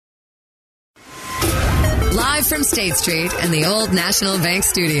Live from State Street and the Old National Bank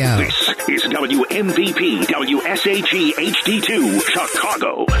Studio. This is WMVP WSHE HD2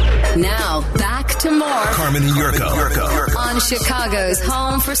 Chicago. Now, back to more Carmen and Yurko. on Chicago's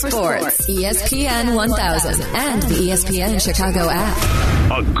home for sports, ESPN 1000 and the ESPN Chicago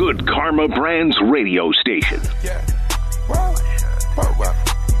app. A good Karma Brands radio station. Well,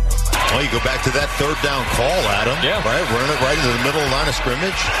 you go back to that third down call, Adam. Yeah. Right? Running it right into the middle of the line of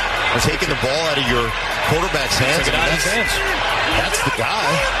scrimmage. And taking the ball out of your quarterback's hands. That's the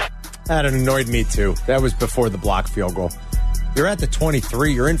guy. That annoyed me, too. That was before the block field goal. You're at the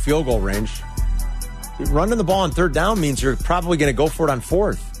 23. You're in field goal range. Running the ball on third down means you're probably going to go for it on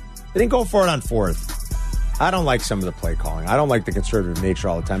fourth. They didn't go for it on fourth. I don't like some of the play calling. I don't like the conservative nature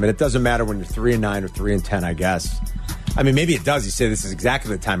all the time. And it doesn't matter when you're 3-9 or 3-10, I guess. I mean, maybe it does. You say this is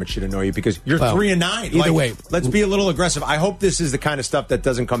exactly the time it should annoy you because you're 3-9. Either way. Let's be a little aggressive. I hope this is the kind of stuff that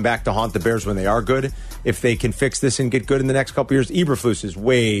doesn't come back to haunt the Bears when they are good. If they can fix this and get good in the next couple years. Eberflus is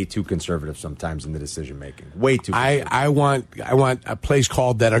way too conservative sometimes in the decision making. Way too conservative. I want plays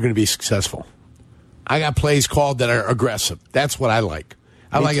called that are going to be successful. I got plays called that are aggressive. That's what I like.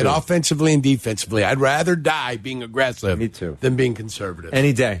 I like it offensively and defensively. I'd rather die being aggressive than being conservative.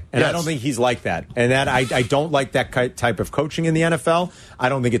 Any day. And I don't think he's like that. And that I don't like that type of coaching in the NFL. I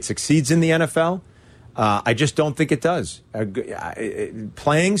don't think it succeeds in the NFL. I just don't think it does.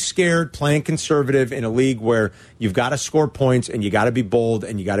 Playing scared, playing conservative in a league where you've got to score points and you got to be bold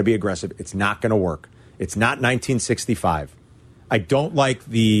and you got to be aggressive, it's not going to work. It's not 1965. I do not like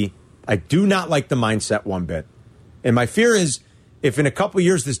the mindset one bit. And my fear is, if in a couple of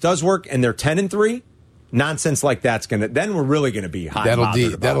years this does work and they're 10-3, nonsense like that's then we're really gonna be hot.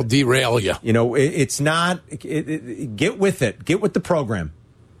 That'll derail you. You know, it's not. Get with it. Get with the program.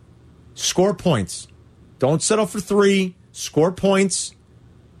 Score points. Don't settle for 3. Score points.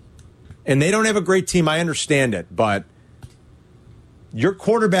 And they don't have a great team. I understand it, but your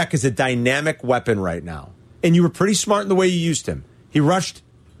quarterback is a dynamic weapon right now, and you were pretty smart in the way you used him. He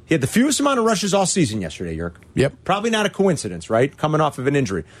had the fewest amount of rushes all season yesterday, Yerk. Yep. Probably not a coincidence, right? Coming off of an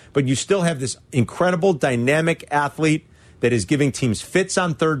injury. But you still have this incredible, dynamic athlete that is giving teams fits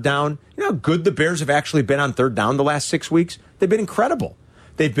on third down. You know how good the Bears have actually been on third down the last 6 weeks? They've been incredible.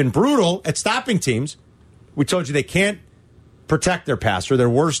 They've been brutal at stopping teams. We told you they can't protect their passer. They're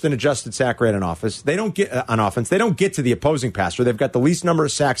worse than adjusted sack rate on offense. They don't get to the opposing passer. They've got the least number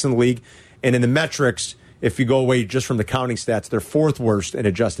of sacks in the league. And in the metrics, if you go away just from the counting stats, they're 4th worst in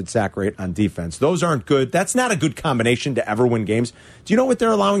adjusted sack rate on defense. Those aren't good. That's not a good combination to ever win games. Do you know what they're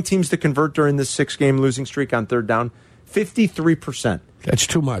allowing teams to convert during this 6-game losing streak on third down? 53%. That's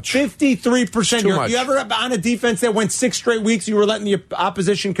too much. 53%. Too much. You ever on a defense that went 6 straight weeks, you were letting the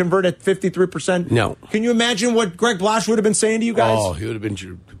opposition convert at 53%? No. Can you imagine what Greg Blasch would have been saying to you guys? Oh,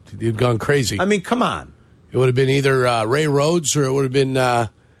 he'd gone crazy. I mean, come on. It would have been either Ray Rhodes or it would have been,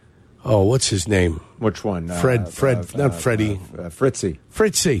 what's his name? Which one? Not Freddie. Fritzy.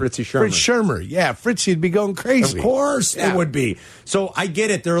 Fritzy Shermer. Fritz Shermer. Yeah, Fritzy'd be going crazy. Of course it would be. So I get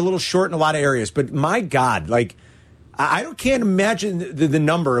it. They're a little short in a lot of areas. But my God, can't imagine the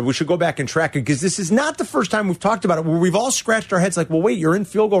number. We should go back and track it because this is not the first time we've talked about it where we've all scratched our heads like, well, wait, you're in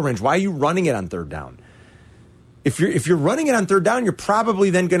field goal range. Why are you running it on third down? If you're running it on third down, you're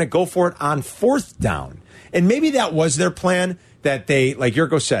probably then going to go for it on fourth down. And maybe that was their plan that they, like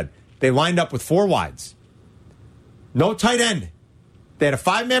Yurko said, they lined up with 4 wides. No tight end. They had a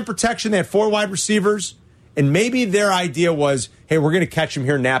 5-man protection. They had 4 wide receivers. And maybe their idea was, hey, we're going to catch him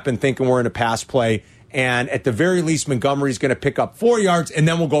here napping, thinking we're in a pass play. And at the very least, Montgomery's going to pick up 4 yards, and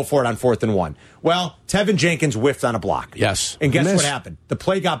then we'll go for it on 4th and 1. Well, Tevin Jenkins whiffed on a block. Yes. And guess what happened? The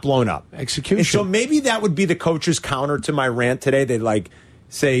play got blown up. Execution. And so maybe that would be the coach's counter to my rant today. They'd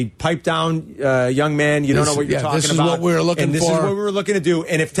say, pipe down, young man, you don't know what you're talking about. This is what we were looking for. And this is what we were looking to do.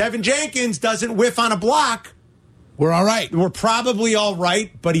 And if Tevin Jenkins doesn't whiff on a block, we're all right. We're probably all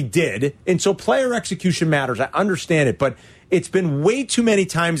right, but he did. And so player execution matters. I understand it. But it's been way too many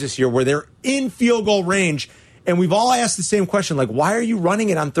times this year where they're in field goal range, and we've all asked the same question, why are you running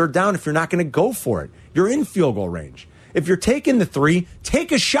it on third down if you're not going to go for it? You're in field goal range. If you're taking the 3,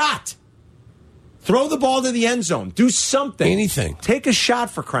 take a shot. Throw the ball to the end zone. Do something. Anything. Take a shot,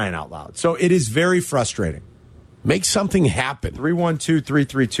 for crying out loud. So it is very frustrating. Make something happen.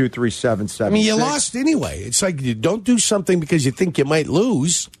 312-332-3776. I mean, you lost anyway. It's like you don't do something because you think you might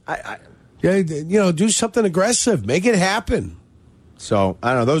lose. Do something aggressive. Make it happen. So, I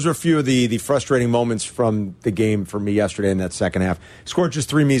don't know. Those are a few of the frustrating moments from the game for me yesterday in that second half. Scored just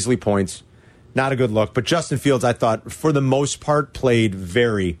 3 measly points. Not a good look. But Justin Fields, I thought, for the most part, played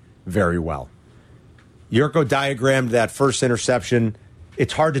very, very well. Yurko diagrammed that first interception.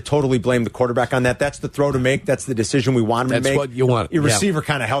 it's hard to totally blame the quarterback on that. That's the throw to make. That's the decision we want him to make. That's what you want. Your receiver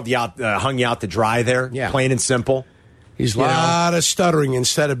kind of hung you out to dry there, plain and simple. He's a lot of stuttering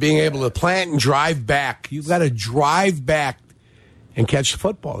instead of being able to plant and drive back. You've got to drive back and catch the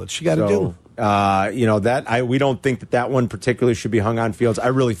football. That's what you got to do. We don't think that one particularly should be hung on Fields. I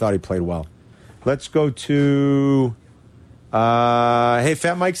really thought he played well. Let's go to, hey,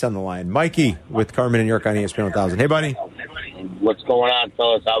 Fat Mike's on the line. Mikey with Carmen and York on ESPN 1000. Hey, buddy. What's going on,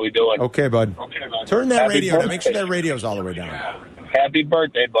 fellas? How we doing? Okay, bud. Turn that radio down. Make sure that radio's all the way down. Happy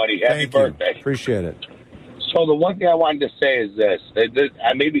birthday, buddy. Happy birthday. Appreciate it. So the one thing I wanted to say is this.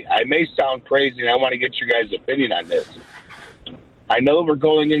 I may sound crazy, and I want to get your guys' opinion on this. I know we're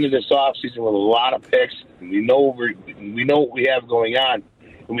going into this offseason with a lot of picks, and we know what we have going on,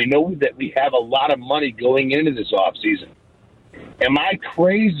 and we know that we have a lot of money going into this offseason. Am I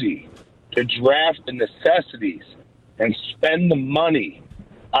crazy to draft the necessities and spend the money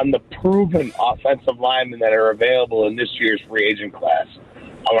on the proven offensive linemen that are available in this year's free agent class?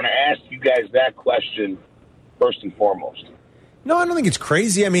 I want to ask you guys that question first and foremost. No, I don't think it's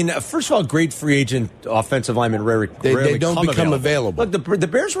crazy. I mean, first of all, great free agent offensive linemen rarely they don't become available. Look, the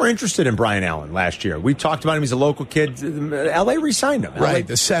Bears were interested in Brian Allen last year. We talked about him. He's a local kid. L.A. re-signed him. Right,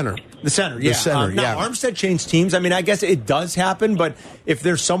 the center. The center, yeah. Now, Armstead changed teams. I mean, I guess it does happen, but if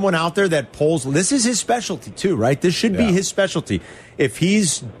there's someone out there that pulls, this is his specialty too, right? This should be his specialty. If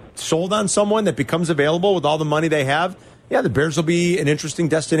he's sold on someone that becomes available with all the money they have, the Bears will be an interesting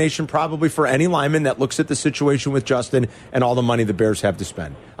destination probably for any lineman that looks at the situation with Justin and all the money the Bears have to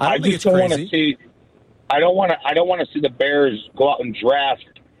spend. I don't want to see the Bears go out and draft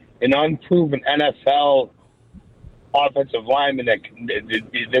an unproven NFL offensive lineman that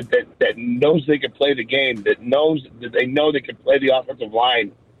knows they can play the game, that they know they can play the offensive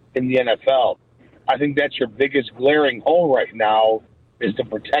line in the NFL. I think that's your biggest glaring hole right now is to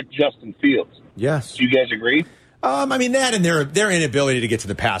protect Justin Fields. Yes. Do you guys agree? I mean, that and their inability to get to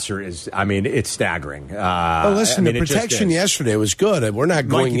the passer is, I mean, it's staggering. The protection yesterday was good. We're not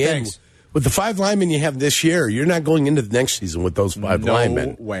going in. With the 5 linemen you have this year, you're not going into the next season with those 5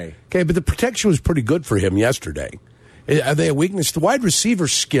 linemen. No way. Okay, but the protection was pretty good for him yesterday. Are they a weakness? The wide receiver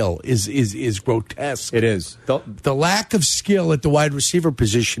skill is grotesque. It is. The lack of skill at the wide receiver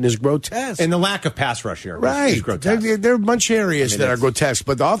position is grotesque. And the lack of pass rush here is grotesque. There are a bunch of areas that are grotesque,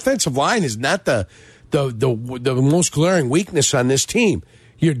 but the offensive line is not the most glaring weakness on this team.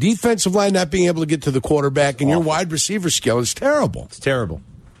 Your defensive line not being able to get to the quarterback and your wide receiver skill is terrible. It's terrible.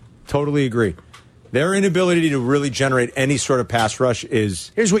 Totally agree. Their inability to really generate any sort of pass rush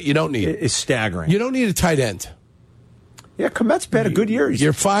is... Here's what you don't need. Is staggering. You don't need a tight end. Yeah, Komet's had a good year.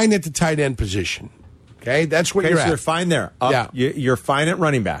 You're fine at the tight end position. Okay? That's where you're at. You're fine there. You're fine at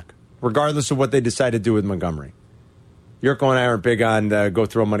running back, regardless of what they decide to do with Montgomery. Yurko and I aren't big on go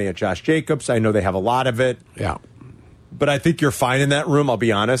throw money at Josh Jacobs. I know they have a lot of it. Yeah. But I think you're fine in that room, I'll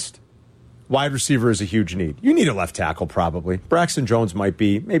be honest. Wide receiver is a huge need. You need a left tackle, probably. Braxton Jones might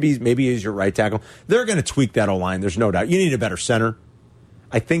be. Maybe he's your right tackle. They're going to tweak that O-line, there's no doubt. You need a better center.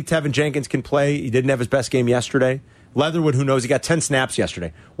 I think Tevin Jenkins can play. He didn't have his best game yesterday. Leatherwood, who knows? He got 10 snaps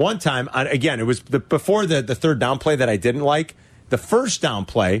yesterday. One time, again, it was before the third down play that I didn't like. The first down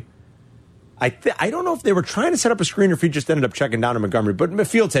play, I don't know if they were trying to set up a screen or if he just ended up checking down to Montgomery, but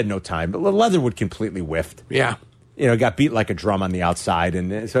Fields had no time. But Leatherwood completely whiffed. Yeah. Got beat like a drum on the outside,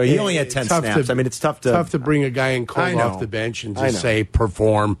 and so he only had 10 snaps. It's tough to bring a guy in cold off the bench and just say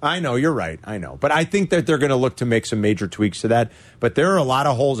perform. I know, you're right. I know. But I think that they're going to look to make some major tweaks to that. But there are a lot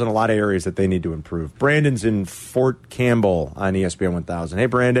of holes in a lot of areas that they need to improve. Brandon's in Fort Campbell on ESPN 1000. Hey,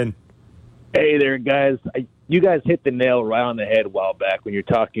 Brandon. Hey there, guys. You guys hit the nail right on the head a while back when you're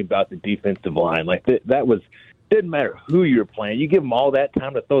talking about the defensive line. Like that didn't matter who you're playing. You give them all that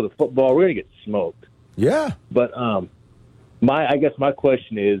time to throw the football, we're going to get smoked. Yeah. But I guess my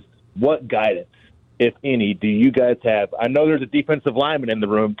question is, what guidance, if any, do you guys have? I know there's a defensive lineman in the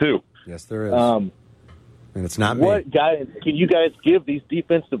room, too. Yes, there is. And it's not me. What guidance can you guys give these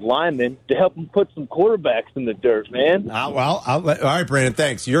defensive linemen to help them put some quarterbacks in the dirt, man? All right, Brandon,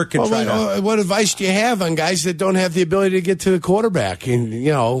 thanks. What advice do you have on guys that don't have the ability to get to the quarterback?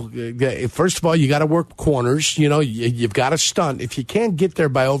 And, first of all, you got to work corners. You've got to stunt. If you can't get there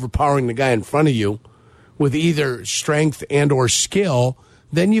by overpowering the guy in front of you with either strength and or skill,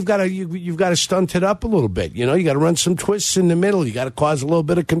 then you've got to stunt it up a little bit. You got to run some twists in the middle. You got to cause a little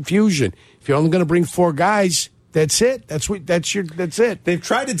bit of confusion. If you're only going to bring 4 guys, that's it. That's it. They've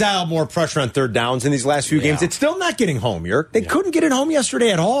tried to dial more pressure on third downs in these last few games. It's still not getting home, Yerk. They couldn't get it home yesterday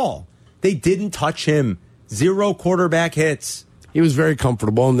at all. They didn't touch him. 0 quarterback hits. He was very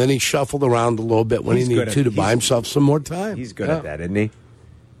comfortable, and then he shuffled around a little bit when he needed to buy himself some more time. He's good at that, isn't he?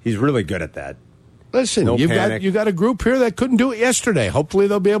 He's really good at that. Listen, No you panic. got a group here that couldn't do it yesterday. Hopefully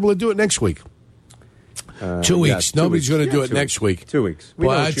they'll be able to do it next week. 2 weeks. Nobody's going to do it next week. 2 weeks.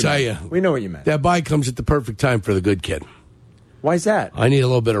 Well, I tell you, we know what you meant. that bye comes at the perfect time for the good kid. Why is that? I need a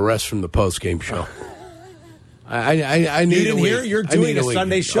little bit of rest from the post-game show. I need You didn't a week. hear? You're I need doing a week.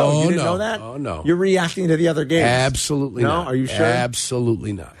 Sunday show. Oh, You didn't no. know that? Oh, no. You're reacting to the other games. Absolutely No? not. Are you sure?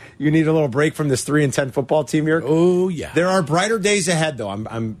 Absolutely not. You need a little break from this 3-10 football team here? Oh, yeah. There are brighter days ahead, though.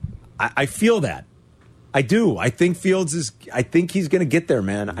 I feel that. I do. I think I think he's going to get there,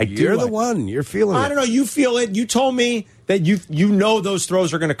 man. You're the one. You're feeling it. I don't know. You feel it. You told me that you know those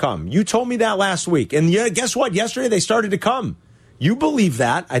throws are going to come. You told me that last week. And yeah, guess what? Yesterday they started to come. You believe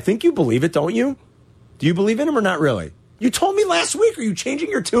that. I think you believe it, don't you? Do you believe in him or not really? You told me last week. Are you changing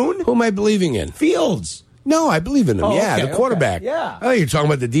your tune? Who am I believing in? Fields. No, I believe in him. Oh, yeah, okay, the quarterback. okay, yeah. I think you're talking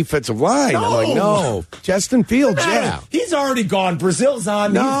about the defensive line. I'm like, no. Justin Fields, yeah. He's already gone. Brazil's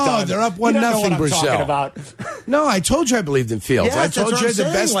on. No, He's done. they're up You don't know 1-0 what I'm Brazil. talking about. No, I told you I believed in Fields. Yes, I that's told what you I'm the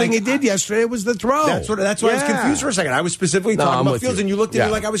saying. best thing he did yesterday was the throw. That's why I was confused for a second. I was specifically No, talking I'm about with Fields, you. and you looked at Yeah.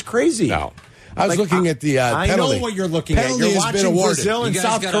 me like I was crazy. No. I was looking at the penalty. I know what you're looking penalty at. You're has been watching awarded. Brazil and You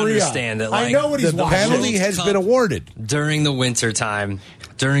guys South gotta Korea. understand that, I know what he's The watching. penalty has been awarded. During the winter time,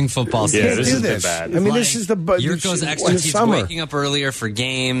 during football You season. can't do this. I mean, this is the Yurko's in extra. the He's summer. waking up earlier for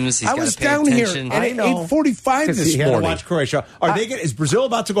games. He's I gotta was pay down here attention. at 8:45 this he had morning. to watch Croatia. Is Brazil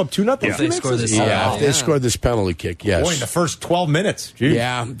about to go up 2-0? If they score this, Yeah, if they scored this penalty kick, yes. Boy, in the first 12 minutes. Jeez.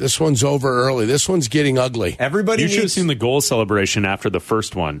 Yeah, this one's over early. This one's getting ugly. Everybody You should have needs- seen the goal celebration after the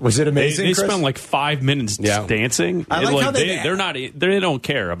first one. Was it amazing, They Chris? spent like 5 minutes dancing. I like how they don't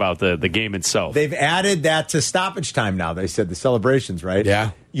care about the game itself. They've added that to stoppage time now. They said the celebrations, right? Yeah.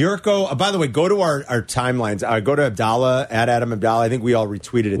 Yurko, by the way, go to our timelines. Go to Abdallah, at Adam Abdallah. I think we all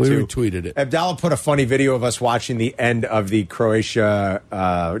retweeted it, We too. retweeted it. Abdallah put a funny video of us watching the end of the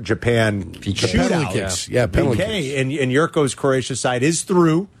Croatia-Japan shootout. Penalty kicks. Yeah, penalty PK, and Yurko's Croatia side is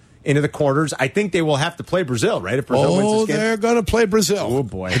through into the quarters. I think they will have to play Brazil, right? If Brazil wins this game. They're going to play Brazil. Oh,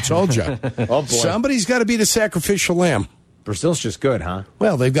 boy. I told you. Oh, boy. Somebody's got to be the sacrificial lamb. Brazil's just good, huh?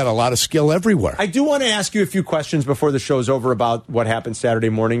 Well, they've got a lot of skill everywhere. I do want to ask you a few questions before the show's over about what happened Saturday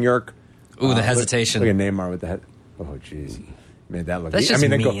morning, Yerk. Ooh, the hesitation. Look at Neymar with the head. Oh, jeez. Made that look. That's just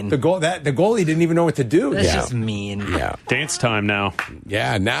mean. The goalie didn't even know what to do. That's just mean. Yeah. Dance time now.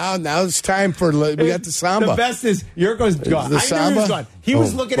 Yeah, now it's time for we got the samba. The best is Yurko's gone. The I knew he samba? was gone. He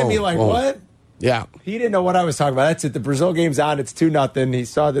was looking at me like, what? Yeah. He didn't know what I was talking about. That's it. The Brazil game's on. It's 2-0. He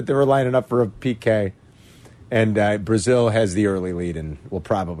saw that they were lining up for a PK. And Brazil has the early lead and will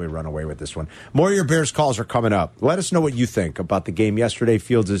probably run away with this one. More of your Bears calls are coming up. Let us know what you think about the game yesterday,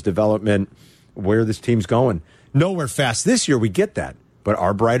 Fields' development, where this team's going. Nowhere fast this year, we get that. But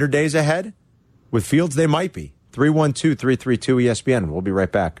are brighter days ahead? With Fields, they might be. 312-332-ESPN. We'll be right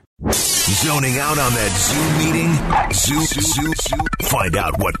back. Zoning out on that Zoom meeting? Zoom. Find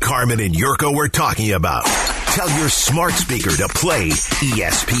out what Carmen and Yurko were talking about. Tell your smart speaker to play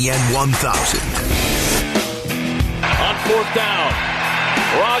ESPN 1000. On fourth down,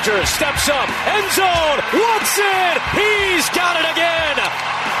 Rodgers steps up, end zone, Watson, he's got it again.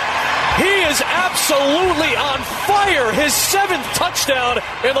 He is absolutely on fire. His 7th touchdown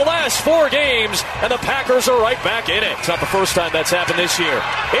in the last 4 games, and the Packers are right back in it. It's not the first time that's happened this year.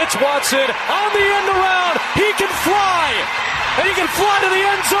 It's Watson on the end around. He can fly, and he can fly to the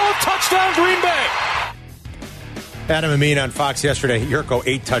end zone. Touchdown, Green Bay. Adam Amin on Fox yesterday. Yurko,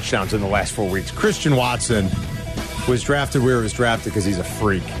 8 touchdowns in the last 4 weeks. Christian Watson was drafted where he was drafted because he's a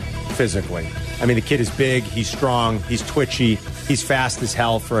freak physically. I mean, the kid is big, he's strong, he's twitchy, he's fast as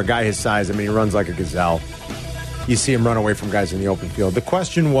hell for a guy his size. I mean, he runs like a gazelle. You see him run away from guys in the open field. The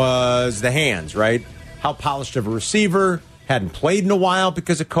question was the hands, right? How polished of a receiver, hadn't played in a while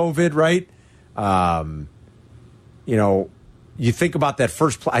because of COVID, right? You think about that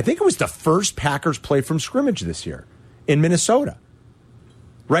first play. I think it was the first Packers play from scrimmage this year in Minnesota.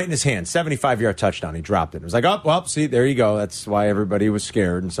 Right in his hand, 75-yard touchdown. He dropped it. It was like, see, there you go. That's why everybody was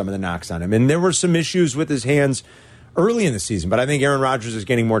scared and some of the knocks on him. And there were some issues with his hands early in the season, but I think Aaron Rodgers is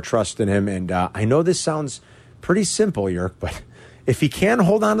getting more trust in him. And I know this sounds pretty simple, Yerk, but if he can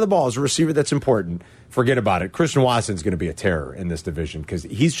hold on to the ball as a receiver, that's important. Forget about it. Christian Watson's going to be a terror in this division because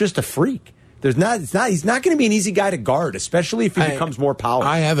he's just a freak. He's not going to be an easy guy to guard, especially if he becomes more powerful.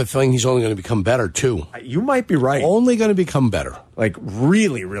 I have a feeling he's only going to become better, too. You might be right. Only going to become better. Like,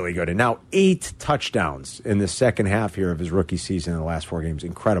 really, really good. And now 8 touchdowns in the second half here of his rookie season in the last 4 games.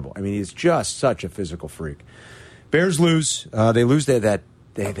 Incredible. I mean, he's just such a physical freak. Bears lose. They lose to that.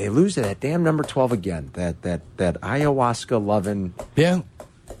 They lose to that damn number 12 again. That ayahuasca loving. Yeah.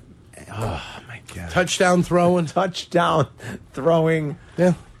 Oh my God. Touchdown throwing. Touchdown throwing.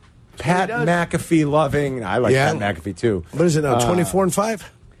 Yeah. Pat McAfee loving. I like Pat McAfee too. What is it now? 24-5.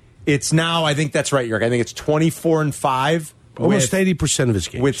 It's now. I think that's right, York. I think it's 24-5. Almost 80% of his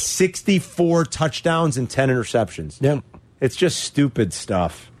games with 64 touchdowns and 10 interceptions. Yeah, it's just stupid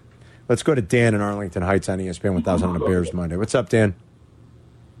stuff. Let's go to Dan in Arlington Heights on ESPN 1000 on a Bears Monday. What's up, Dan?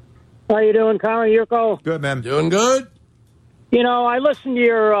 How you doing, Colin? Yurko? Good, man. Doing good. You know, I listened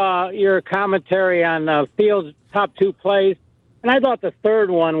to your commentary on Fields' top 2 plays, and I thought the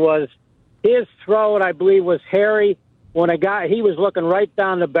third one was his throw, I believe, was Harry. When he was looking right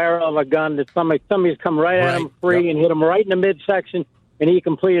down the barrel of a gun that somebody's come right at him free and hit him right in the midsection, and he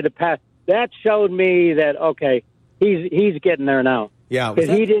completed a pass. That showed me that, okay, he's getting there now. Yeah. Because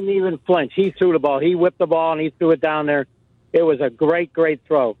he didn't even flinch. He threw the ball. He whipped the ball, and he threw it down there. It was a great, great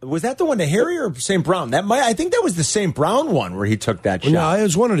throw. Was that the one to Harry or St. Brown? I think that was the St. Brown one where he took that shot. No, it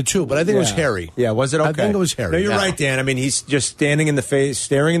was one of the two, but I think it was Harry. Yeah, was it okay? I think it was Harry. No, you're right, Dan. I mean, he's just staring in the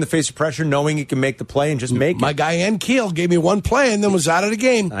face of pressure, knowing he can make the play and just make it. My guy, N. Keel, gave me one play and then was out of the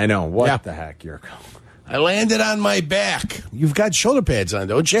game. I know. What the heck, Yurko? I landed on my back. You've got shoulder pads on,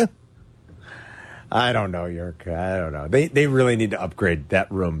 don't you? I don't know, Yurko. I don't know. They really need to upgrade that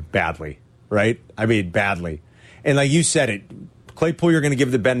room badly, right? I mean, badly. And like you said it, Claypool, you're going to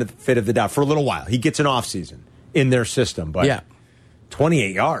give the benefit of the doubt for a little while. He gets an offseason in their system, but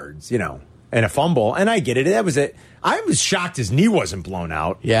 28 yards, and a fumble. And I get it. That was it. I was shocked his knee wasn't blown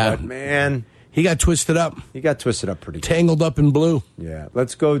out. Yeah. But, man. He got twisted up. He got twisted up pretty good. Tangled up in blue. Yeah.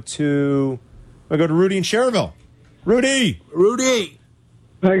 Let's go to Rudy in Cherville. Rudy.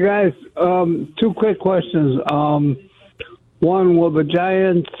 Hi, guys. 2 quick questions. One, will the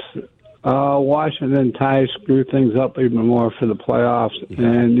Giants Washington tie screw things up even more for the playoffs? Yeah.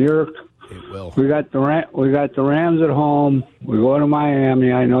 And we got the Rams at home. We go to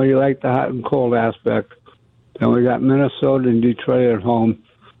Miami. I know you like the hot and cold aspect. Then we got Minnesota and Detroit at home.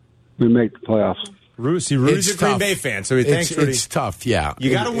 We make the playoffs. Rudy's a Green Bay fan, so thanks, Rudy. It's tough, yeah.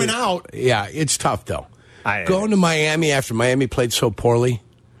 You got to win out. Yeah, it's tough, though. Going to Miami after Miami played so poorly.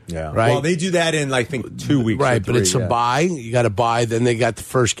 Yeah. Right. Well, they do that in, I think, 2 weeks. Right, but it's a bye. You got to bye. Then they got the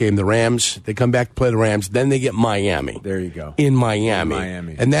first game, the Rams. They come back to play the Rams. Then they get Miami. There you go. In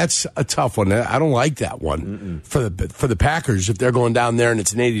Miami. And that's a tough one. I don't like that one for the Packers if they're going down there and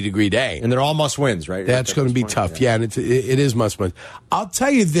it's an 80-degree day. And they're all must-wins, right? That's going to be tough. Yeah, and it is must-wins. I'll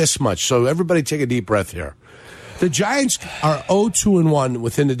tell you this much, so everybody take a deep breath here. The Giants are 0-2-1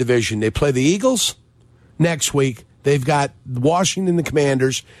 within the division. They play the Eagles next week. They've got Washington, the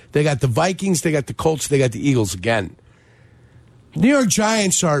Commanders. They got the Vikings. They got the Colts. They got the Eagles again. New York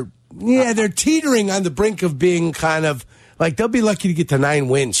Giants they're teetering on the brink of being kind of like they'll be lucky to get to 9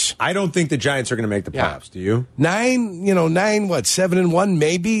 wins. I don't think the Giants are going to make the playoffs. Do you? 9, 7-1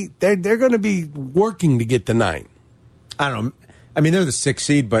 maybe. They're going to be working to get to 9. I don't know. I mean, they're the 6th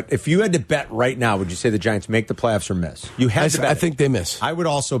seed, but if you had to bet right now, would you say the Giants make the playoffs or miss? You had to bet. I think they miss. I would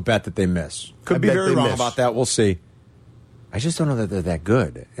also bet that they miss. Could be very wrong about that. We'll see. I just don't know that they're that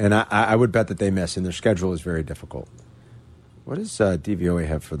good. And I would bet that they miss, and their schedule is very difficult. What does DVOA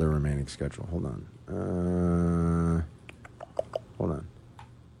have for their remaining schedule? Hold on.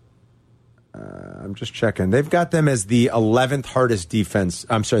 I'm just checking. They've got them as the 11th hardest defense.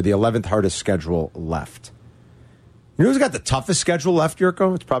 I'm sorry, the 11th hardest schedule left. You know who's got the toughest schedule left,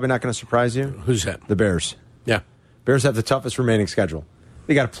 Yurko? It's probably not going to surprise you. Who's that? The Bears. Yeah. Bears have the toughest remaining schedule.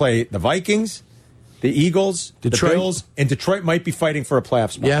 They got to play the Vikings, the Eagles, Detroit. the Bills, and Detroit might be fighting for a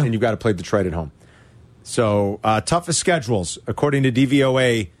playoff spot. Yeah. And you've got to play Detroit at home. So, toughest schedules, according to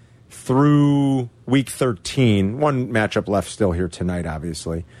DVOA, through week 13. One matchup left still here tonight,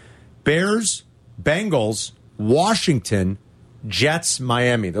 obviously. Bears, Bengals, Washington, Jets,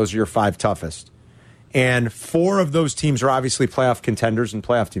 Miami. Those are your 5 toughest. And 4 of those teams are obviously playoff contenders and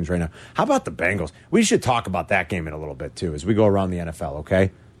playoff teams right now. How about the Bengals? We should talk about that game in a little bit, too, as we go around the NFL,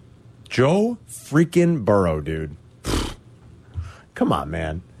 okay? Joe freaking Burrow, dude. Come on,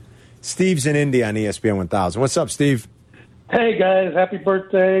 man. Steve's in Indy on ESPN 1000. What's up, Steve? Hey, guys. Happy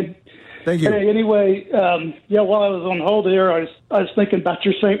birthday. Thank you. Hey, anyway, while I was on hold here, I was thinking about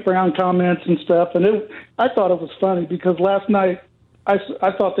your St. Brown comments and stuff, and I thought it was funny because last night I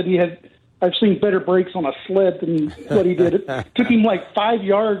thought that I've seen better brakes on a sled than what he did. It took him like 5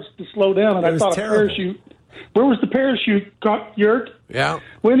 yards to slow down, and I thought a parachute. Where was the parachute, Yurt? Yeah.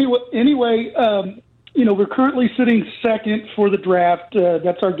 Well, anyway, we're currently sitting second for the draft.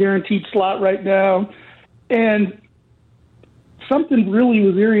 That's our guaranteed slot right now. And something really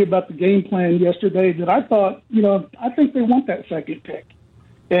was eerie about the game plan yesterday that I thought, I think they want that second pick.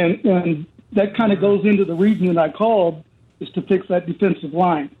 And that kind of goes into the reason that I called is to fix that defensive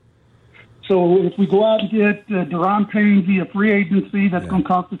line. So if we go out and get Deron Payne via free agency, that's going to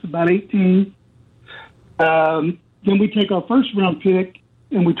cost us about $18. Then we take our first-round pick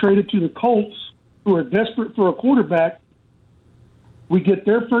and we trade it to the Colts, who are desperate for a quarterback. We get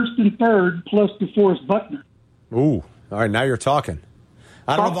their first and third plus DeForest Buckner. Ooh, all right, now you're talking.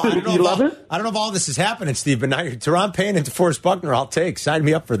 I don't know if all this is happening, Steve, but now you're Deron Payne and DeForest Buckner, I'll take. Sign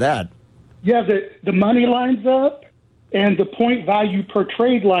me up for that. Yeah, the money lines up and the point value per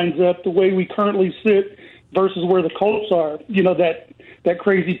trade lines up the way we currently sit versus where the Colts are. You know, that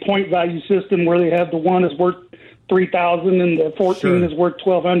crazy point value system where they have the one is worth $3,000 and the 14 is worth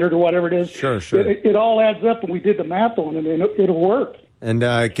 $1,200 or whatever it is. Sure. It all adds up, and we did the math on it, and it'll work. And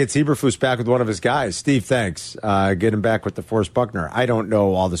gets Eberflus back with one of his guys. Steve, thanks. Get him back with DeForest Buckner. I don't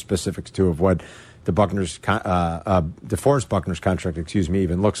know all the specifics, too, of what DeForest Buckner's contract,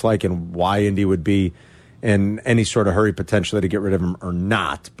 even looks like and why Indy would be in any sort of hurry potentially to get rid of him or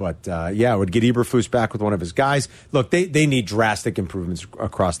not. But, it would get Eberflus back with one of his guys. Look, they need drastic improvements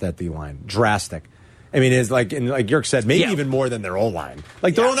across that D-line. Drastic. I mean, it's like Yerk said, maybe even more than their O-line.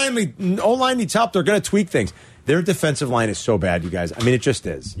 Like, their O-line needs help. They're going to tweak things. Their defensive line is so bad, you guys. I mean, it just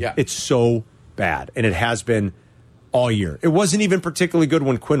is. Yeah. It's so bad, and it has been all year. It wasn't even particularly good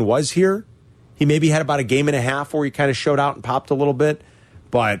when Quinn was here. He maybe had about a game and a half where he kind of showed out and popped a little bit.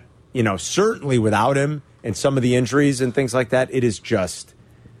 But, certainly without him and some of the injuries and things like that, it is just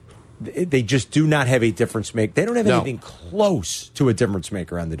 – they just do not have a difference maker. They don't have anything close to a difference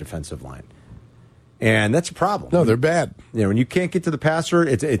maker on the defensive line. And that's a problem. No, they're bad. When you can't get to the passer,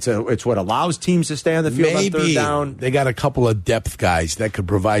 it's what allows teams to stay on the field on third down. They got a couple of depth guys that could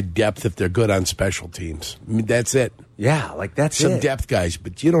provide depth if they're good on special teams. I mean, that's it. Yeah, that's some depth guys,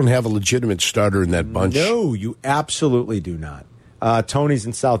 but you don't have a legitimate starter in that bunch. No, you absolutely do not. Tony's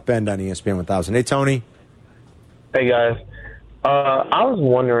in South Bend on ESPN 1000. Hey, Tony. Hey, guys. I was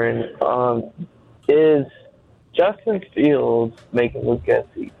wondering, is Justin Fields making Luke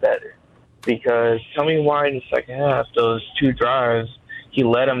Getsy better? Because tell me why in the second half, those two drives, he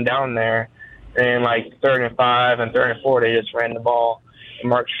let them down there, and 3rd and 5 and 3rd and 4, they just ran the ball. And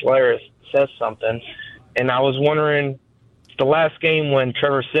Mark Schlereth says something. And I was wondering, the last game when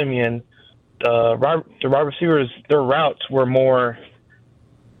Trevor Siemian, the wide receivers, their routes were more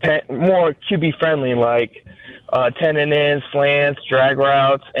QB friendly, 10 and in, slants, drag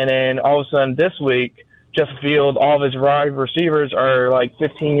routes, and then all of a sudden this week, Justin Field, all of his wide receivers are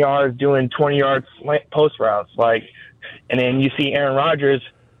 15 yards doing 20-yard post routes. And then you see Aaron Rodgers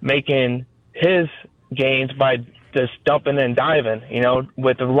making his gains by just dumping and diving,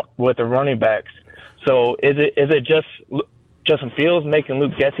 with the running backs. So is it just Justin Fields making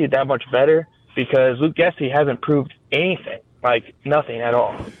Luke Getsy that much better? Because Luke Getsy hasn't proved anything, nothing at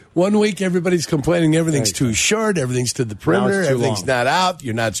all. 1 week, everybody's complaining everything's too short, everything's to the perimeter, everything's not out,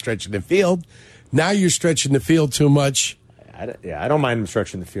 you're not stretching the field. Now you're stretching the field too much. I don't mind him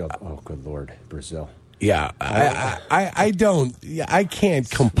stretching the field. Oh, good Lord, Brazil. Yeah, I don't. I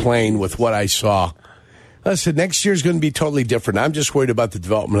can't complain with what I saw. Listen, next year's going to be totally different. I'm just worried about the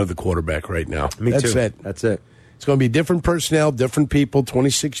development of the quarterback right now. Me too. That's it. It's going to be different personnel, different people,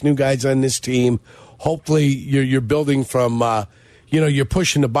 26 new guys on this team. Hopefully you're building from, you're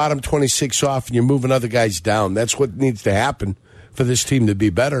pushing the bottom 26 off and you're moving other guys down. That's what needs to happen for this team to be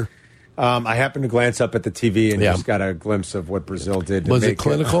better. I happened to glance up at the TV and just got a glimpse of what Brazil did. Was it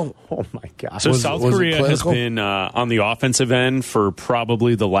clinical? Oh, my God. So South Korea has been on the offensive end for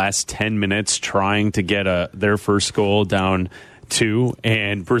probably the last 10 minutes trying to get their first goal down 2,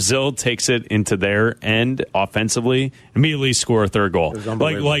 and Brazil takes it into their end offensively, immediately score a third goal.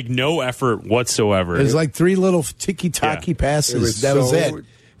 Like no effort whatsoever. It was 3 little ticky-tacky passes. That was it. It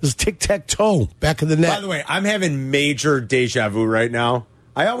was tic-tac-toe back of the net. By the way, I'm having major deja vu right now.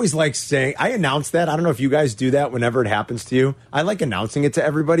 I always like saying, I announce that. I don't know if you guys do that whenever it happens to you. I like announcing it to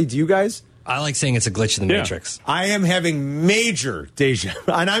everybody. Do you guys? I like saying it's a glitch in the Matrix. I am having major deja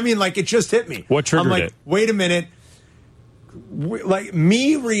vu. And I mean, it just hit me. What triggered it? Wait a minute.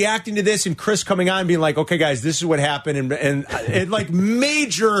 Me reacting to this and Chris coming on and being like, okay, guys, this is what happened. And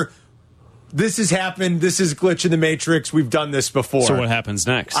major... This has happened. This is glitch in the Matrix. We've done this before. So what happens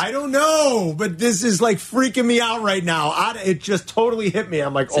next? I don't know, but this is freaking me out right now. It just totally hit me.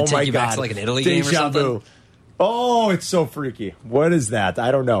 I'm like, oh my God. Back to an Italy game or something? Oh, it's so freaky. What is that? I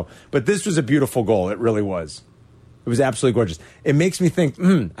don't know. But this was a beautiful goal. It really was. It was absolutely gorgeous. It makes me think,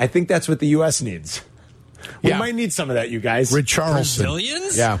 I think that's what the U.S. needs. We might need some of that, you guys. Richarlison.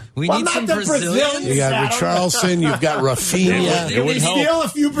 Brazilians? Yeah. We need some Brazilians. You got Richarlison. You've got Rafinha. Can we steal a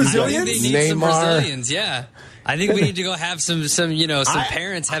few Brazilians? They need some Brazilians, yeah. I think we need to go have some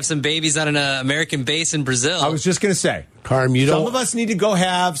parents have some babies on an American base in Brazil. I was just going to say, Carm, some of us need to go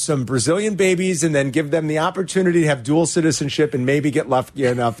have some Brazilian babies and then give them the opportunity to have dual citizenship and maybe get lucky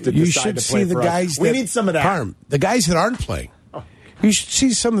enough to decide to play for us. We need some of that. Carm, the guys that aren't playing. You should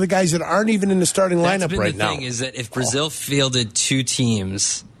see some of the guys that aren't even in the starting lineup right now. The thing is that if Brazil fielded two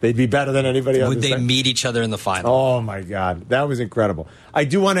teams, they'd be better than anybody else. Would they meet each other in the final? Oh, my God. That was incredible. I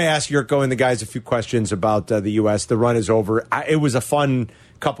do want to ask Yurko and the guys a few questions about the U.S. The run is over. It was a fun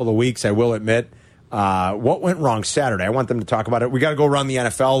couple of weeks, I will admit. What went wrong Saturday? I want them to talk about it. We got to go around the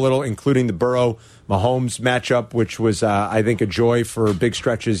NFL a little, including the Burrow-Mahomes matchup, which was, I think, a joy for big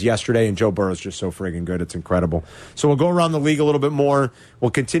stretches yesterday. And Joe Burrow's just so friggin' good. It's incredible. So we'll go around the league a little bit more.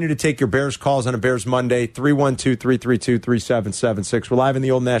 We'll continue to take your Bears calls on a Bears Monday, 312-332-3776. We're live in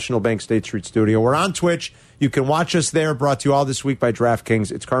the old National Bank State Street studio. We're on Twitch. You can watch us there. Brought to you all this week by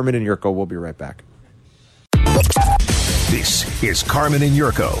DraftKings. It's Carmen and Yurko. We'll be right back. This is Carmen and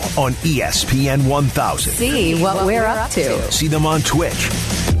Yurko on ESPN 1000. See what we're up to. See them on Twitch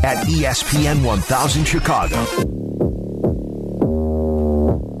at ESPN 1000 Chicago.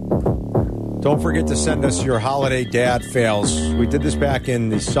 Don't forget to send us your holiday dad fails. We did this back in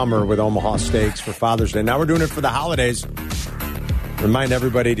the summer with Omaha Steaks for Father's Day. Now we're doing it for the holidays. Remind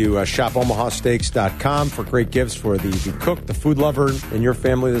everybody to shop omahasteaks.com for great gifts for the cook, the food lover in your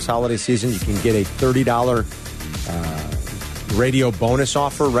family this holiday season. You can get a $30 radio bonus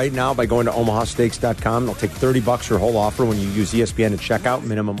offer right now by going to omahasteaks.com. They'll take $30 your whole offer when you use ESPN at checkout,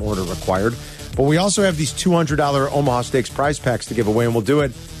 minimum order required. But we also have these $200 Omaha Steaks prize packs to give away, and we'll do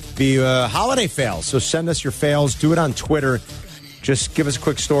it via holiday fails. So send us your fails. Do it on Twitter. Just give us a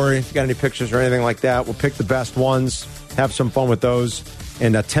quick story. If you got any pictures or anything like that, we'll pick the best ones, have some fun with those.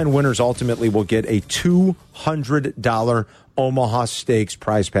 And 10 winners ultimately will get a $200 Omaha Steaks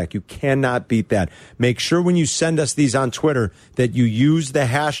prize pack. You cannot beat that. Make sure when you send us these on Twitter that you use the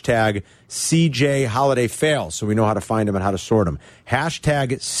hashtag CJ Holiday Fail so we know how to find them and how to sort them.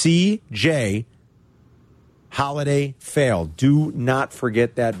 Hashtag CJ Holiday Fail. Do not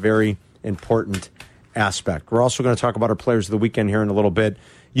forget that very important aspect. We're also going to talk about our players of the weekend here in a little bit.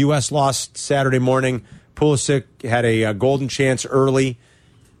 U.S. lost Saturday morning. Pulisic had a golden chance early,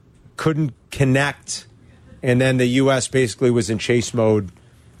 couldn't connect, and then the U.S. basically was in chase mode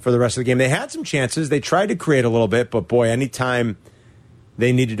for the rest of the game. They had some chances. They tried to create a little bit, but boy, anytime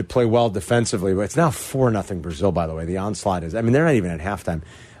they needed to play well defensively, but it's now 4-0 Brazil, by the way. The onslaught is, they're not even at halftime.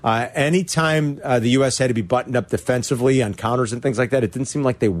 Anytime the U.S. had to be buttoned up defensively on counters and things like that, it didn't seem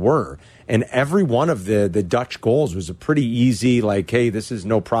like they were. And every one of the Dutch goals was a pretty easy, like, hey, this is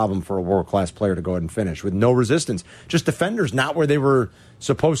no problem for a world-class player to go ahead and finish with no resistance. Just defenders not where they were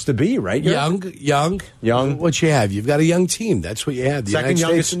supposed to be, right? Young. What you have? You've got a young team. That's what you have. The Second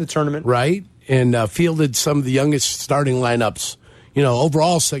youngest in the tournament. Right. And fielded some of the youngest starting lineups.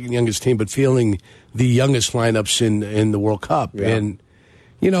 Overall second youngest team, but fielding the youngest lineups in the World Cup. Yeah. And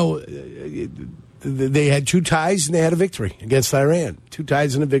they had 2 ties and they had a victory against Iran. 2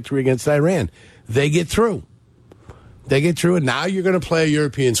 ties and a victory against Iran. They get through. And now you're going to play a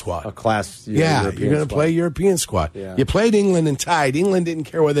European squad. A class. You're going to play a European squad. Yeah. You played England and tied. England didn't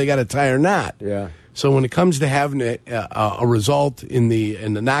care whether they got a tie or not. Yeah. So when it comes to having a result in the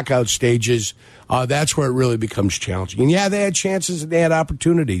knockout stages, that's where it really becomes challenging. And yeah, they had chances and they had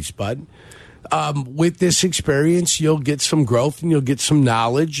opportunities, but with this experience, you'll get some growth and you'll get some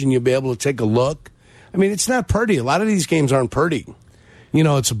knowledge and you'll be able to take a look. It's not pretty. A lot of these games aren't pretty.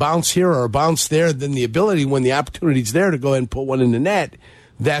 It's a bounce here or a bounce there. Then the ability, when the opportunity's there to go ahead and put one in the net,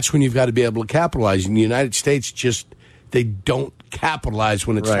 that's when you've got to be able to capitalize. In the United States, they don't capitalize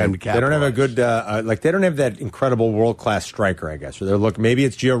when it's time to capitalize. They don't have a good, they don't have that incredible world-class striker, I guess. Or maybe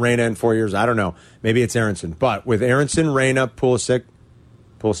it's Gio Reyna in 4 years. I don't know. Maybe it's Aronson. But with Aronson, Reyna, Pulisic,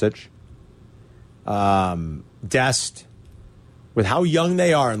 Dest, with how young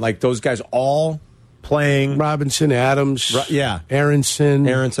they are, and those guys all playing. Robinson, Adams,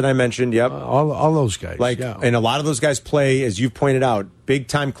 Aronson, I mentioned. Yep, all those guys. And a lot of those guys play, as you've pointed out,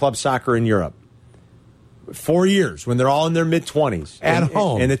 big-time club soccer in Europe. 4 years when they're all in their mid-20s at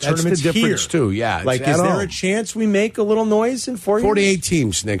home, and the tournament's the difference here too. Yeah, is there a chance we make a little noise in 4 years? 48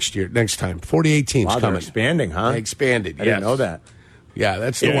 teams next time. 48 teams coming. They're expanding, huh? Expanded. I didn't know that. Yeah,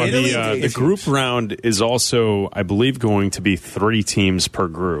 that's the one. The group round is also, I believe, going to be 3 teams per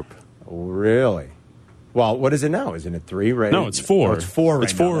group. Really? Well, what is it now? Isn't it 3, right? No, it's 4. Oh, it's 4 right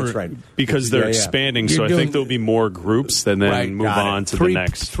It's now. 4 That's right. because they're expanding, so I think there'll be more groups and then move on to the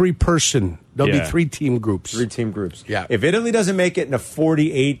next. 3-person. There'll be 3-team groups. 3-team groups. Yeah. If Italy doesn't make it in a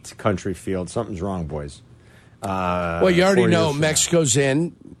 48-country field, something's wrong, boys. Well, you already know Mexico's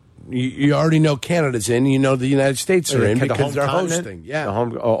in. You already know Canada's in. You know the United States are in because they're hosting. Yeah.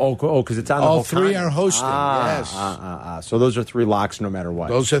 Because it's on the All whole 3 continent. are hosting. Yes. So those are 3 locks no matter what.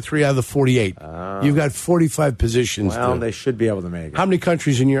 Those are 3 out of the 48. You've got 45 positions. Well, they should be able to make it. How many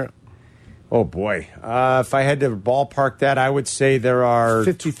countries in Europe? Oh, boy. If I had to ballpark that, I would say there are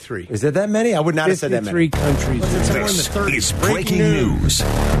 53. Is there that many? I would not have said that many. 53 countries. This is breaking news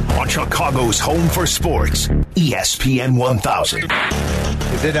on Chicago's home for sports, ESPN 1000.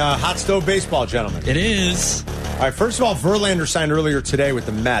 Is it hot stove baseball, gentlemen? It is. All right, first of all, Verlander signed earlier today with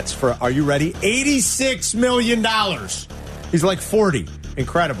the Mets for, are you ready? $86 million. He's like 40.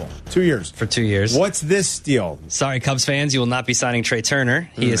 Incredible. 2 years. For 2 years. What's this deal? Sorry, Cubs fans, you will not be signing Trey Turner.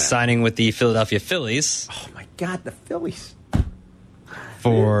 He is signing with the Philadelphia Phillies. Oh, my God, the Phillies.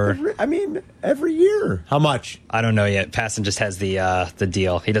 For every year. How much? I don't know yet. Passan just has the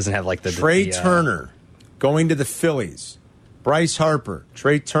deal. He doesn't have like the Trey Turner going to the Phillies. Bryce Harper,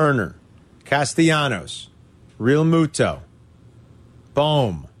 Trey Turner, Castellanos, Real Muto,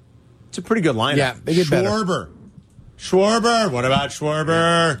 Bohm. It's a pretty good lineup. Yeah, they get better. Schwarber. What about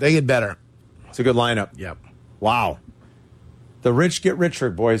Schwarber? They get better. It's a good lineup. Yep. Wow. The rich get richer,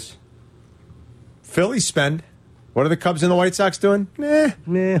 boys. Phillies spend. What are the Cubs and the White Sox doing?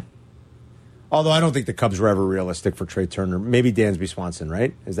 Nah. Although I don't think the Cubs were ever realistic for Trey Turner. Maybe Dansby Swanson,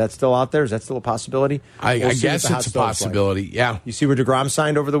 right? Is that still out there? Is that still a possibility? I guess it's a possibility, yeah. You see where DeGrom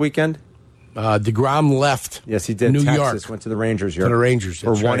signed over the weekend? DeGrom left. Yes, he did. New Texas, York. went to the Rangers. To the Rangers,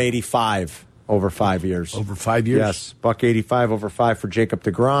 for that's right. $185 over 5 years. Over 5 years? Yes, $185 over 5 for Jacob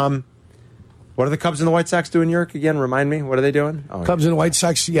DeGrom. What are the Cubs and the White Sox doing, Yerk? Again, remind me. What are they doing? Cubs and the White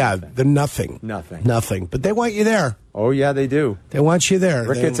Sox, they're nothing. Nothing. But they want you there. Oh, yeah, they do. They want you there.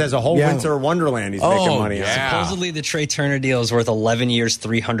 Ricketts has a whole winter wonderland he's making money on. Supposedly, the Trey Turner deal is worth 11 years,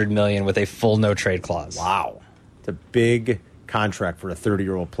 $300 million with a full no-trade clause. Wow. It's a big contract for a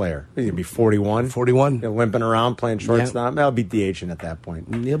 30-year-old player. He's going to be 41. 41. Limping around, playing shortstop. I'll be DHing at that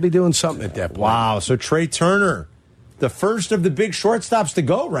point. He'll be doing something at that point. Wow. So Trey Turner, the first of the big shortstops to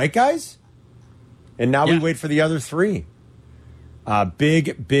go, right, guys? And now we wait for the other 3.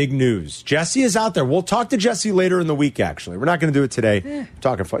 Big news. Jesse is out there. We'll talk to Jesse later in the week, actually. We're not going to do it today.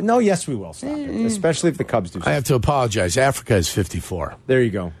 Talking fun. No, yes, we will. Stop it. Especially if the Cubs do something. I have to apologize. Africa is 54. There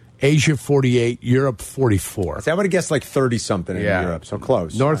you go. Asia, 48. Europe, 44. See, I would have guessed like 30-something in Europe. So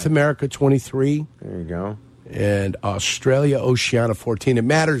close. North America, 23. There you go. And Australia, Oceania, 14. It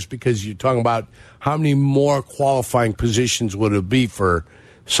matters because you're talking about how many more qualifying positions would it be for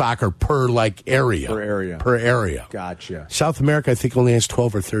soccer per area. Per area. Gotcha. South America, I think, only has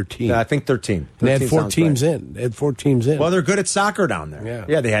 12 or 13. I think 13. They had 4 teams in. Well, they're good at soccer down there.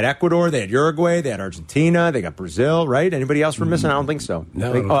 Yeah, they had Ecuador, they had Uruguay, they had Argentina, they got Brazil, right? Anybody else we're missing? I don't think so.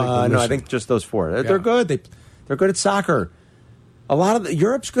 I think just those 4. They're good. They're good at soccer. A lot of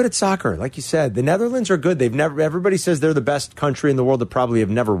Europe's good at soccer, like you said. The Netherlands are good. Everybody says they're the best country in the world that probably have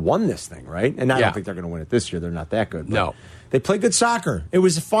never won this thing, right? And I don't think they're going to win it this year. They're not that good. No. They play good soccer. It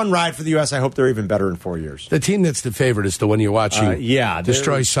was a fun ride for the U.S. I hope they're even better in 4 years. The team that's the favorite is the one you're watching.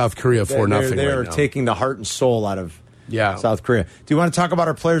 Destroy South Korea 4-0. They're taking the heart and soul out of South Korea. Do you want to talk about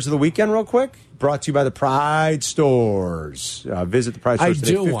our players of the weekend real quick? Brought to you by the Pride Stores. Visit the Pride Stores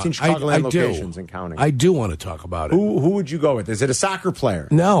today. 15 Chicagoland locations and counting. I do want to talk about it. Who would you go with? Is it a soccer player?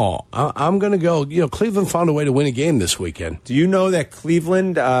 No, I'm going to go. Cleveland found a way to win a game this weekend. Do you know that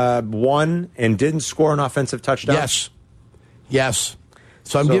Cleveland won and didn't score an offensive touchdown? Yes.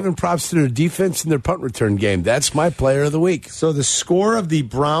 So I'm giving props to their defense and their punt return game. That's my player of the week. So the score of the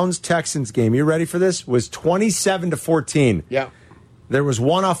Browns-Texans game, you ready for this, was 27-14. Yeah. There was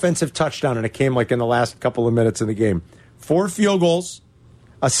 1 offensive touchdown, and it came like in the last couple of minutes of the game. 4 field goals,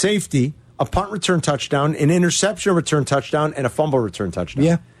 a safety, a punt return touchdown, an interception return touchdown, and a fumble return touchdown.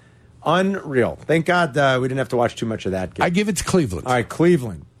 Yeah. Unreal. Thank God we didn't have to watch too much of that game. I give it to Cleveland. All right,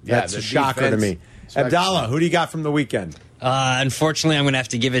 Cleveland. That's a shocker to me. Abdallah, who do you got from the weekend? Unfortunately, I'm going to have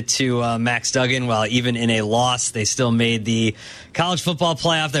to give it to Max Duggan. While even in a loss, they still made the college football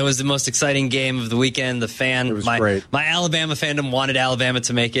playoff. That was the most exciting game of the weekend. It was great. My Alabama fandom wanted Alabama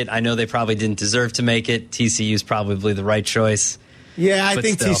to make it. I know they probably didn't deserve to make it. TCU's probably the right choice. Yeah, I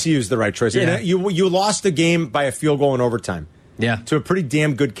think TCU's the right choice. Yeah. You lost the game by a field goal in overtime. Yeah. To a pretty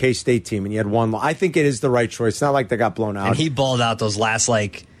damn good K-State team, and you had one. I think it is the right choice. It's not like they got blown out. And he balled out those last,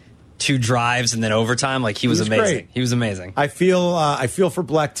 2 drives and then overtime. Like he was amazing. Great. He was amazing. I feel for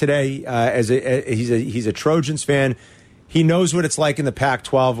Bleck today. He's a Trojans fan. He knows what it's like in the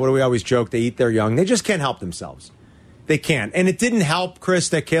Pac-12. What do we always joke? They eat their young. They just can't help themselves. They can't. And it didn't help, Chris,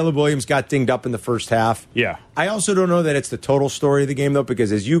 that Caleb Williams got dinged up in the first half. Yeah. I also don't know that it's the total story of the game, though,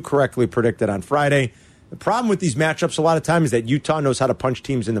 because as you correctly predicted on Friday, the problem with these matchups a lot of time is that Utah knows how to punch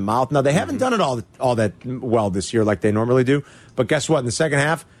teams in the mouth. Now, they haven't done it all that well this year like they normally do. But guess what? In the second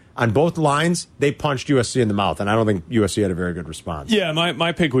half, on both lines, they punched USC in the mouth, and I don't think USC had a very good response. Yeah,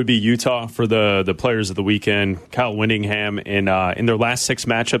 my pick would be Utah for the players of the weekend. Kyle Whittingham, in their last 6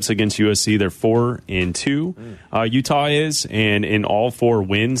 matchups against USC, they're 4-2. Utah is, and in all 4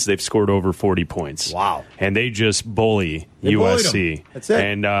 wins, they've scored over 40 points. Wow. And they just bully USC. That's it.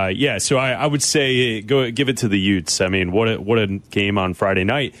 And so I would say give it to the Utes. I mean, what a game on Friday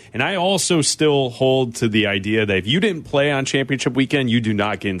night. And I also still hold to the idea that if you didn't play on championship weekend, you do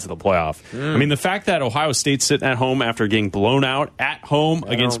not get into the playoff. I mean, the fact that Ohio State's sitting at home after getting blown out at home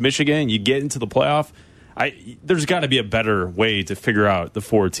against Michigan, you get into the playoff. There's got to be a better way to figure out the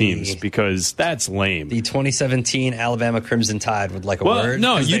 4 teams because that's lame. The 2017 Alabama Crimson Tide would like a word.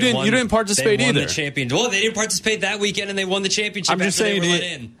 No, you didn't participate they won either. The championship. Well, they didn't participate that weekend, and they won the championship. I'm just saying, they were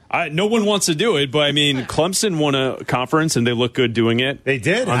let in. No one wants to do it, but I mean, Clemson won a conference and they look good doing it. They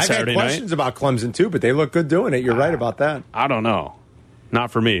did. On I've Saturday had questions night. about Clemson too, but they look good doing it. You're right about that. I don't know. Not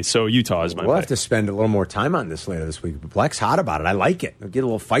for me. So Utah is my We'll pick. have to spend a little more time on this later this week. But Bleck's hot about it. I like it. It'll get a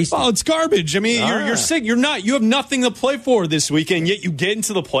little feisty. Oh, it's garbage. I mean, you're sick. You have nothing to play for this weekend, yet you get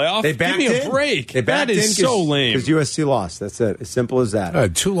into the playoff. They backed Give me a in. break. They backed that is in so lame. Because USC lost. That's it. As simple as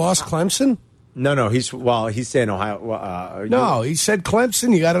that. 2 lost Clemson? No. He's saying Ohio. No, he said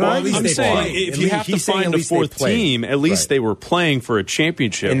Clemson. You got an argument. I'm saying if you have to find a 4th team, at least they were playing for a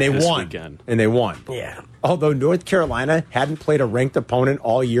championship, and they this won. Weekend. And they won. Yeah. Although North Carolina hadn't played a ranked opponent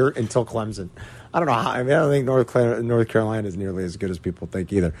all year until Clemson. I don't know how. I mean, I don't think North Carolina is nearly as good as people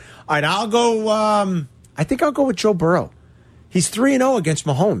think either. All right, I'll go. I think I'll go with Joe Burrow. He's 3-0 against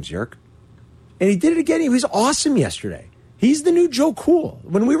Mahomes, Yerk, and he did it again. He was awesome yesterday. He's the new Joe Cool.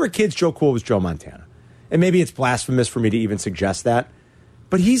 When we were kids, Joe Cool was Joe Montana, and maybe it's blasphemous for me to even suggest that,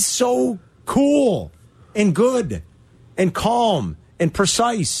 but he's so cool and good and calm and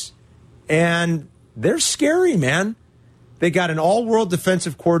precise, and they're scary, man. They got an all-world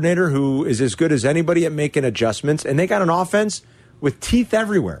defensive coordinator who is as good as anybody at making adjustments, and they got an offense with teeth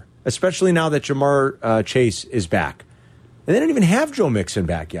everywhere, especially now that Jamar Chase is back. And they don't even have Joe Mixon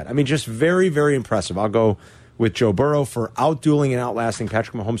back yet. I mean, just very, very impressive. I'll go with Joe Burrow for outdueling and outlasting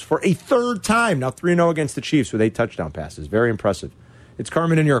Patrick Mahomes for a 3rd time. Now 3-0 against the Chiefs with 8 touchdown passes. Very impressive. It's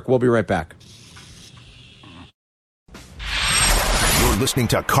Carmen in New York. We'll be right back. You're listening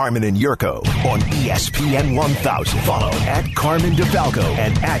to Carmen and Yurko on ESPN 1000. Follow at Carmen DeFalco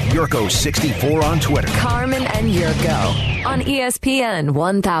and at Yurko64 on Twitter. Carmen and Yurko on ESPN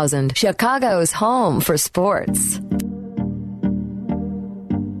 1000, Chicago's home for sports.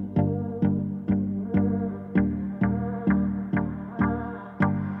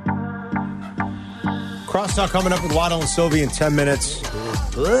 Crosstalk coming up with Waddle and Sylvie in 10 minutes.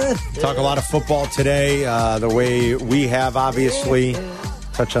 Talk a lot of football today, the way we have, obviously.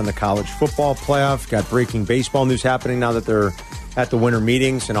 Touch on the college football playoff. Got breaking baseball news happening now that they're at the winter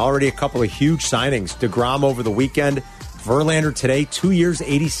meetings, and already a couple of huge signings. DeGrom over the weekend. Verlander today, 2 years,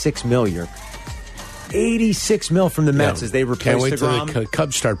 $86 million. $86 million from the Mets as they replace Can't wait DeGrom. till the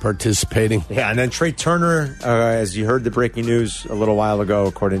Cubs start participating. Yeah, and then Trey Turner, as you heard the breaking news a little while ago,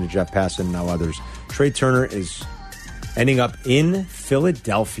 according to Jeff Passan and now others, Trey Turner is ending up in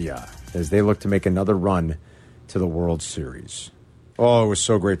Philadelphia as they look to make another run to the World Series. Oh, it was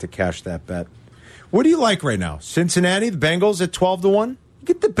so great to cash that bet. What do you like right now? Cincinnati, the Bengals at 12-1?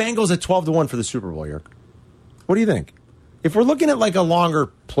 Get the Bengals at 12-1 for the Super Bowl, Yerk. What do you think? If we're looking at like a longer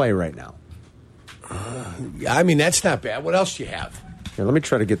play right now. I mean, that's not bad. What else do you have? Here, let me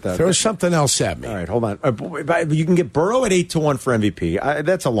try to get that. Throw something else at me. All right, hold on. You can get Burrow at 8-1 for MVP.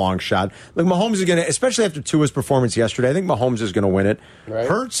 That's a long shot. Look, Mahomes is going to, especially after Tua's performance yesterday, I think Mahomes is going to win it. Right.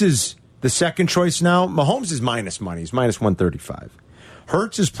 Hurts is the second choice now. Mahomes is minus money. He's minus 135.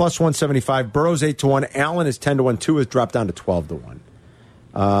 Hurts is plus 175. Burrow's 8-1. Allen is 10-1. Tua has dropped down to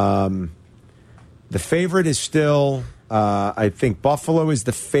 12-1. The favorite is still, I think Buffalo is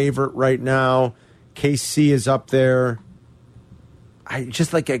the favorite right now. KC is up there. I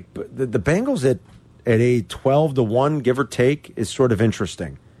just like the Bengals at a 12-1, give or take, is sort of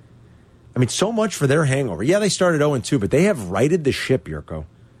interesting. I mean, so much for their hangover. Yeah, they started 0-2, but they have righted the ship, Yurko.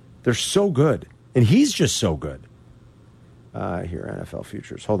 They're so good. And he's just so good. Here, NFL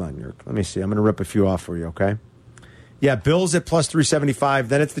futures. Hold on, Yurko. Let me see. I'm going to rip a few off for you, okay? Yeah, Bills at plus 375.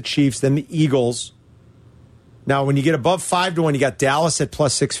 Then it's the Chiefs. Then the Eagles. Now, when you get above 5-1, you got Dallas at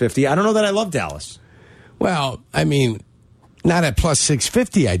plus 650. I don't know that I love Dallas. Well, I mean, not at plus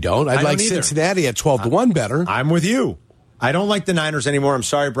 650, I don't. I'd like Cincinnati at 12-1 better. I'm with you. I don't like the Niners anymore. I'm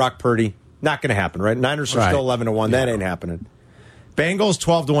sorry, Brock Purdy. Not going to happen, right? Niners are still 11-1. That ain't happening. Bengals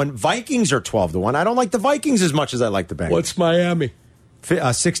 12-1. Vikings are 12-1. I don't like the Vikings as much as I like the Bengals. What's Miami?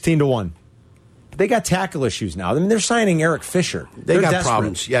 16-1. They got tackle issues now. I mean, they're signing Eric Fisher. They got desperate.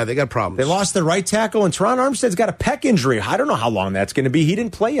 problems. Yeah, they got problems. They lost their right tackle, and Teron Armstead's got a pec injury. I don't know how long that's going to be. He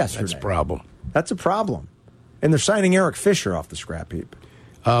didn't play yesterday. That's a problem. That's a problem. And they're signing Eric Fisher off the scrap heap.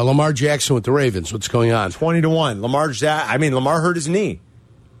 Lamar Jackson with the Ravens. What's going on? 20-1. Lamar hurt his knee.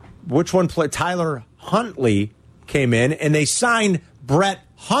 Which one played? Tyler Huntley came in, and they signed Brett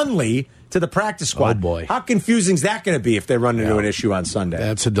Hundley to the practice squad. Oh, boy. How confusing is that going to be if they run into an issue on Sunday?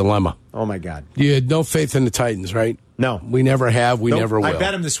 That's a dilemma. Oh, my God. You had no faith in the Titans, right? No. We never have. We never will. I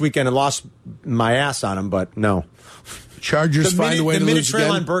bet him this weekend and lost my ass on him, but no. Chargers find a way to lose again. The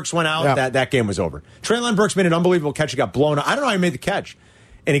minute Treylon Burks went out, that game was over. Treylon Burks made an unbelievable catch. He got blown up. I don't know how he made the catch.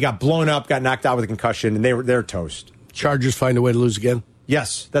 And he got blown up, got knocked out with a concussion, and they're toast. Chargers find a way to lose again?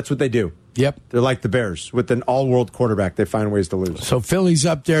 Yes, that's what they do. Yep. They're like the Bears. With an all-world quarterback, they find ways to lose. So Philly's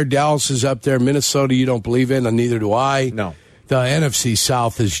up there, Dallas is up there, Minnesota you don't believe in, and neither do I. No. The NFC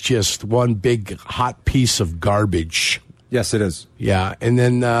South is just one big hot piece of garbage. Yes, it is. Yeah, and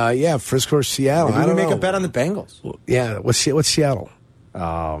then, Frisco or Seattle. Maybe we make a bet on the Bengals. Yeah, what's Seattle?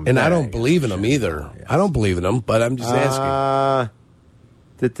 And I don't believe in them either. Yes. I don't believe in them, but I'm just asking.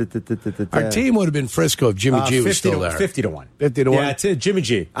 Our team would have been Frisco if Jimmy G was still there. 50-1. 50-1? Yeah, it's Jimmy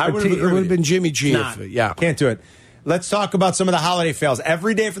G. It would have been Jimmy G. Can't do it. Let's talk about some of the holiday fails.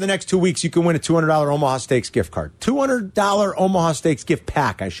 Every day for the next 2 weeks, you can win a $200 Omaha Steaks gift card. $200 Omaha Steaks gift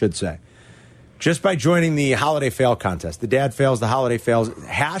pack, I should say. Just by joining the holiday fail contest. The dad fails, the holiday fails.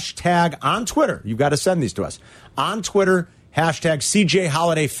 Hashtag on Twitter. You've got to send these to us. On Twitter, hashtag CJ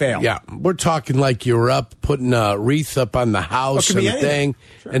Holiday Fail. Yeah, we're talking like you're up, putting a wreath up on the house and the thing,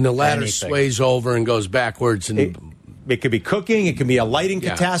 and the ladder sways over and goes backwards. And it could be cooking. It could be a lighting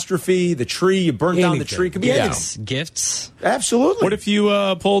catastrophe. The tree, you burnt down the tree. It could be anything. Gifts. Absolutely. What if you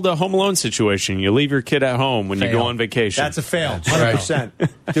pulled a Home Alone situation? You leave your kid at home when you go on vacation. That's a fail. 100%.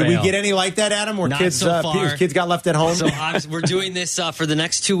 Did we get any like that, Adam? Where Not kids, so far. Kids got left at home? So we're doing this for the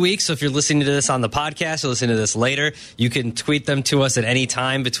next 2 weeks. So if you're listening to this on the podcast or listening to this later, you can tweet them to us at any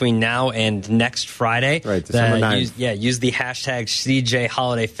time between now and next Friday. Right, December 9th. Use the hashtag CJ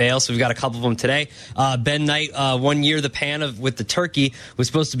Holiday Fail. So we've got a couple of them today. Ben Knight, 1 year, the pan with the turkey was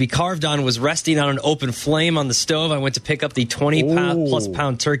supposed to be carved on was resting on an open flame on the stove. I went to pick up the 20-plus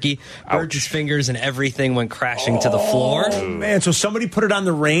pound turkey, burnt his fingers, and everything went crashing to the floor. Oh, man. So somebody put it on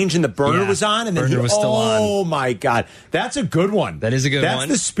the range and the burner was on? And then burner was still on. Oh, my God. That's a good one. That is a good one.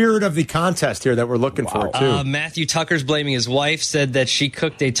 That's the spirit of the contest here that we're looking for, too. Matthew Tucker's blaming his wife, said that she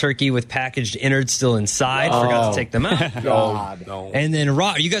cooked a turkey with packaged innards still inside, forgot to take them out. God. No. And then,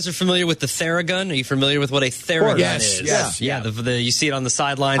 you guys are familiar with the Theragun? Are you familiar with what a Theragun is? Yes. Yeah, you see it on the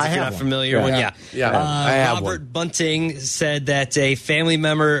sidelines if you're not familiar. I have Robert one. Bunting said that a family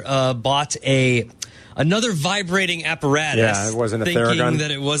member bought another vibrating apparatus. Yeah, it wasn't a thinking Theragun.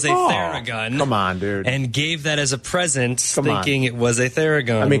 that it was a Theragun. Come on, dude. And gave that as a present, thinking it was a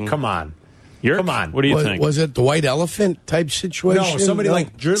Theragun. I mean, come on. Come on. What do you think? Was it the white elephant type situation? No, somebody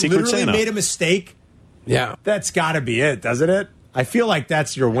literally made a mistake. Yeah. That's got to be it, doesn't it? I feel like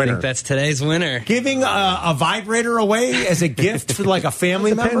that's your winner. I think that's today's winner. Giving a vibrator away as a gift for like a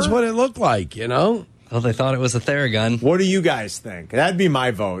family member? Depends what it looked like, you know? Well, they thought it was a Theragun. What do you guys think? That'd be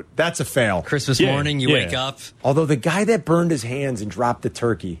my vote. That's a fail. Christmas morning, you wake up. Although the guy that burned his hands and dropped the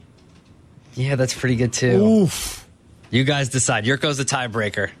turkey. Yeah, that's pretty good, too. Oof. You guys decide. Yurko's the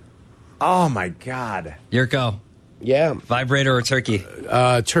tiebreaker. Oh, my God. Yurko. Yeah. Vibrator or turkey?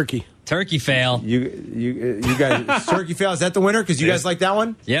 Turkey. Turkey fail. You guys, turkey fail. Is that the winner? Because you guys like that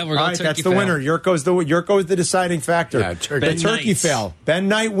one? Yeah, we're going turkey. That's the fail. Winner. Yurko's the deciding factor. Yeah, turkey. The turkey fail. Ben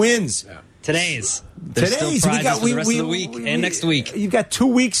Knight wins. Yeah. Today's. There's still prizes for the rest of the week and next week. You've got 2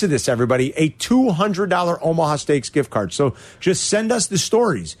 weeks of this, everybody. A $200 Omaha Steaks gift card. So just send us the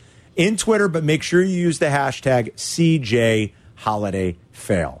stories in Twitter, but make sure you use the hashtag CJ Holiday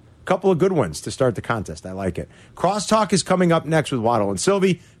Fail. Couple of good ones to start the contest. I like it. Crosstalk is coming up next with Waddle and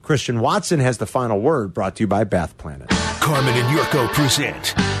Sylvie. Christian Watson has the final word, brought to you by Bath Planet. Carmen and Yurko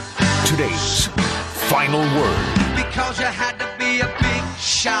present today's final word. Because you had to be a big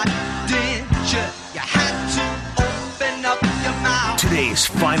shot, didn't you? You had to open up your mouth. Today's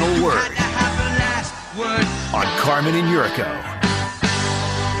final word. Had to have the last word. On Carmen and Yurko.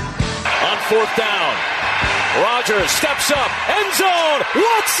 On fourth down. Rodgers steps up, end zone,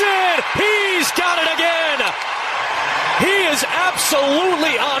 Watson, he's got it again. He is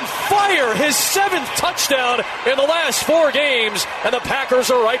absolutely on fire. His 7th touchdown in the last 4 games, and the Packers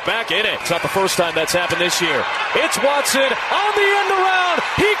are right back in it. It's not the first time that's happened this year. It's Watson on the end around.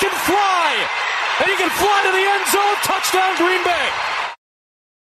 He can fly, and he can fly to the end zone. Touchdown, Green Bay.